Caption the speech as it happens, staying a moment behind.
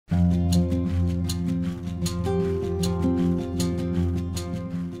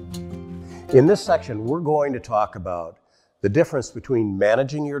In this section, we're going to talk about the difference between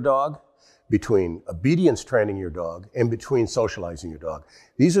managing your dog, between obedience training your dog, and between socializing your dog.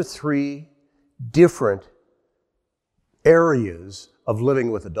 These are three different areas of living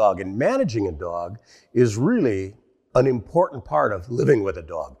with a dog, and managing a dog is really an important part of living with a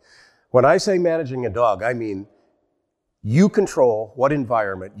dog. When I say managing a dog, I mean you control what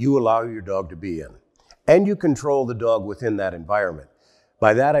environment you allow your dog to be in, and you control the dog within that environment.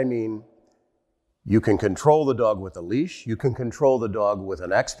 By that I mean you can control the dog with a leash, you can control the dog with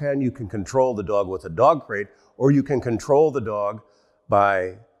an X-Pen, you can control the dog with a dog crate, or you can control the dog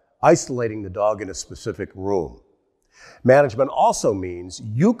by isolating the dog in a specific room. Management also means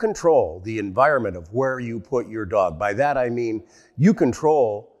you control the environment of where you put your dog. By that I mean you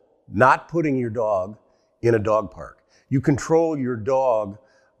control not putting your dog in a dog park. You control your dog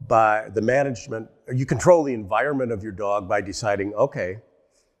by the management, you control the environment of your dog by deciding, okay,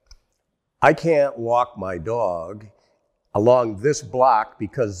 I can't walk my dog along this block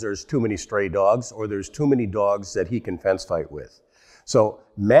because there's too many stray dogs or there's too many dogs that he can fence fight with. So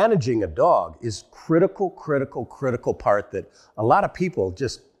managing a dog is critical part that a lot of people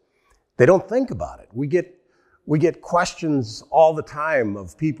they don't think about it. We get questions all the time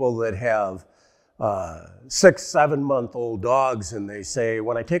of people that have 6-7-month-old dogs, and they say,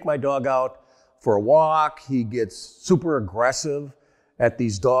 when I take my dog out for a walk, he gets super aggressive at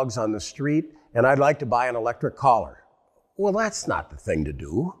these dogs on the street, and I'd like to buy an electric collar. Well, that's not the thing to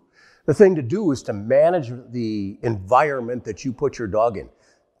do. The thing to do is to manage the environment that you put your dog in.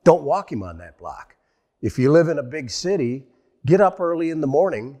 Don't walk him on that block. If you live in a big city, get up early in the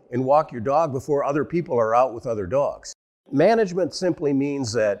morning and walk your dog before other people are out with other dogs. Management simply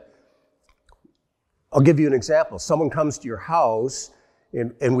means that, I'll give you an example. Someone comes to your house,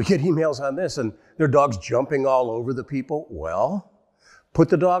 and we get emails on this, and their dog's jumping all over the people. Well, put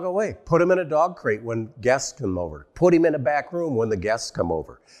the dog away. Put him in a dog crate when guests come over. Put him in a back room when the guests come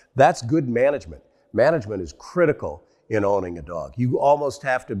over. That's good management. Management is critical in owning a dog. You almost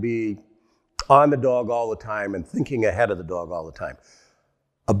have to be on the dog all the time and thinking ahead of the dog all the time.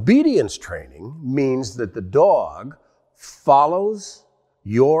 Obedience training means that the dog follows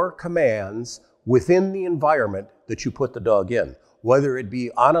your commands within the environment that you put the dog in, whether it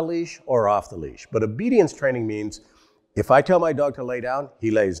be on a leash or off the leash. But obedience training means if I tell my dog to lay down, he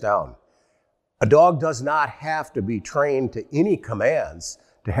lays down. A dog does not have to be trained to any commands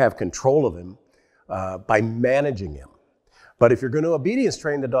to have control of him by managing him. But if you're going to obedience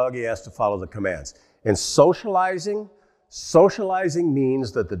train the dog, he has to follow the commands. And socializing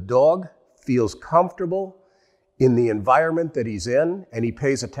means that the dog feels comfortable in the environment that he's in, and he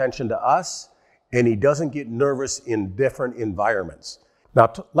pays attention to us, and he doesn't get nervous in different environments.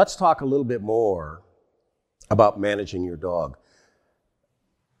 Now, let's talk a little bit more about managing your dog.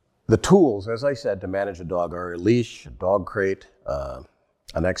 The tools, as I said, to manage a dog are a leash, a dog crate,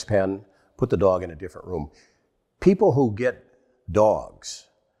 an X-Pen, put the dog in a different room. People who get dogs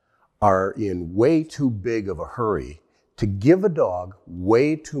are in way too big of a hurry to give a dog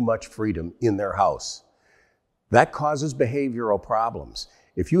way too much freedom in their house. That causes behavioral problems.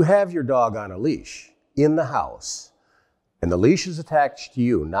 If you have your dog on a leash in the house, and the leash is attached to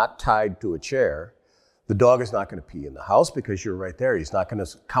you, not tied to a chair, the dog is not going to pee in the house because you're right there. He's not going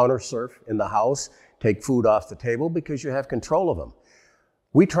to counter surf in the house, take food off the table because you have control of him.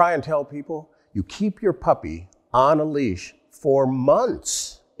 We try and tell people, you keep your puppy on a leash for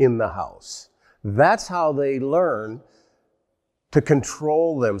months in the house. That's how they learn to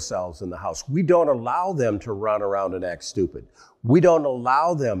control themselves in the house. We don't allow them to run around and act stupid. We don't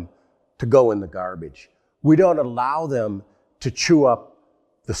allow them to go in the garbage. We don't allow them to chew up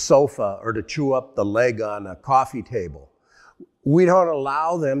the sofa or to chew up the leg on a coffee table. We don't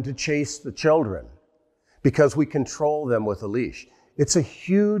allow them to chase the children because we control them with a leash. It's a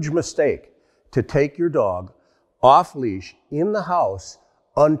huge mistake to take your dog off leash in the house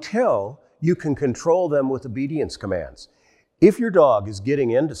until you can control them with obedience commands. If your dog is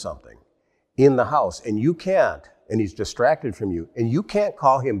getting into something in the house and you can't, and he's distracted from you, and you can't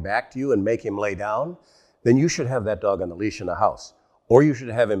call him back to you and make him lay down, then you should have that dog on the leash in the house. Or you should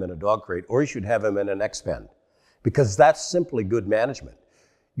have him in a dog crate, or you should have him in an X-Pen, because that's simply good management.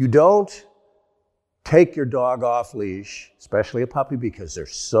 You don't take your dog off leash, especially a puppy, because they're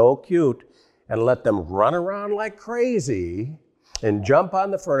so cute, and let them run around like crazy and jump on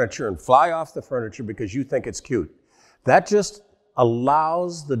the furniture and fly off the furniture because you think it's cute. That just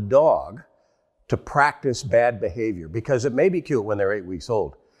allows the dog to practice bad behavior, because it may be cute when they're 8 weeks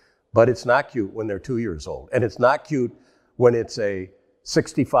old, but it's not cute when they're 2 years old. And it's not cute when it's a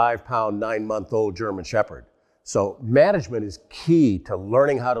 65-pound, 9-month-old German Shepherd. So management is key to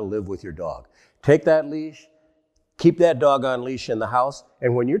learning how to live with your dog. Take that leash, keep that dog on leash in the house,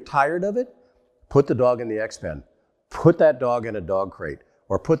 and when you're tired of it, put the dog in the X-Pen. Put that dog in a dog crate,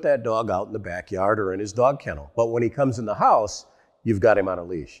 or put that dog out in the backyard or in his dog kennel. But when he comes in the house, you've got him on a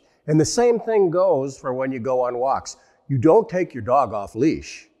leash. And the same thing goes for when you go on walks. You don't take your dog off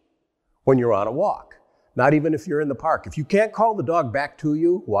leash when you're on a walk, not even if you're in the park. If you can't call the dog back to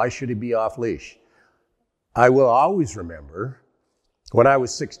you, why should he be off leash? I will always remember when I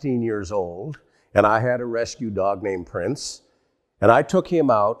was 16 years old and I had a rescue dog named Prince, and I took him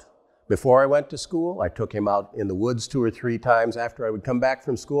out before I went to school. I took him out in the woods 2 or 3 times after I would come back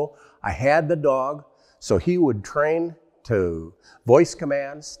from school. I had the dog so he would train to voice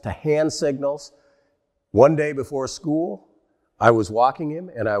commands, to hand signals. One day before school, I was walking him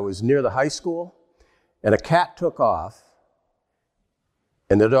and I was near the high school, and a cat took off,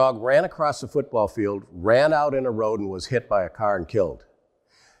 and the dog ran across the football field, ran out in a road, and was hit by a car and killed.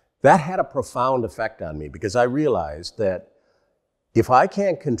 That had a profound effect on me because I realized that if I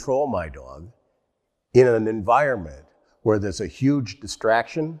can't control my dog in an environment where there's a huge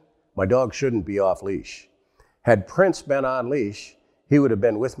distraction, my dog shouldn't be off leash. Had Prince been on leash, he would have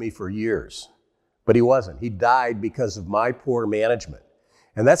been with me for years, but he wasn't. He died because of my poor management.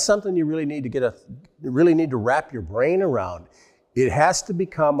 And that's something you really need to wrap your brain around. It has to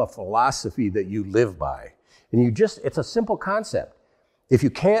become a philosophy that you live by. And it's a simple concept. If you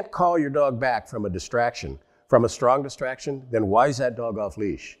can't call your dog back from a distraction, from a strong distraction, then why is that dog off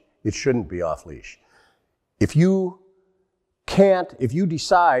leash? It shouldn't be off leash. If you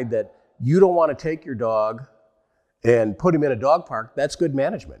decide that you don't want to take your dog and put him in a dog park, that's good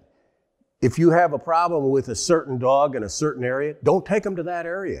management. If you have a problem with a certain dog in a certain area, don't take him to that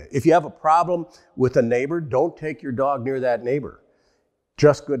area. If you have a problem with a neighbor, don't take your dog near that neighbor.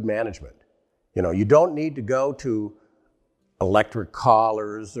 Just good management. You don't need to go to electric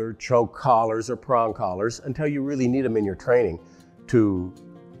collars or choke collars or prong collars until you really need them in your training to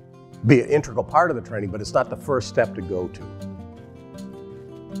be an integral part of the training, but it's not the first step to go to.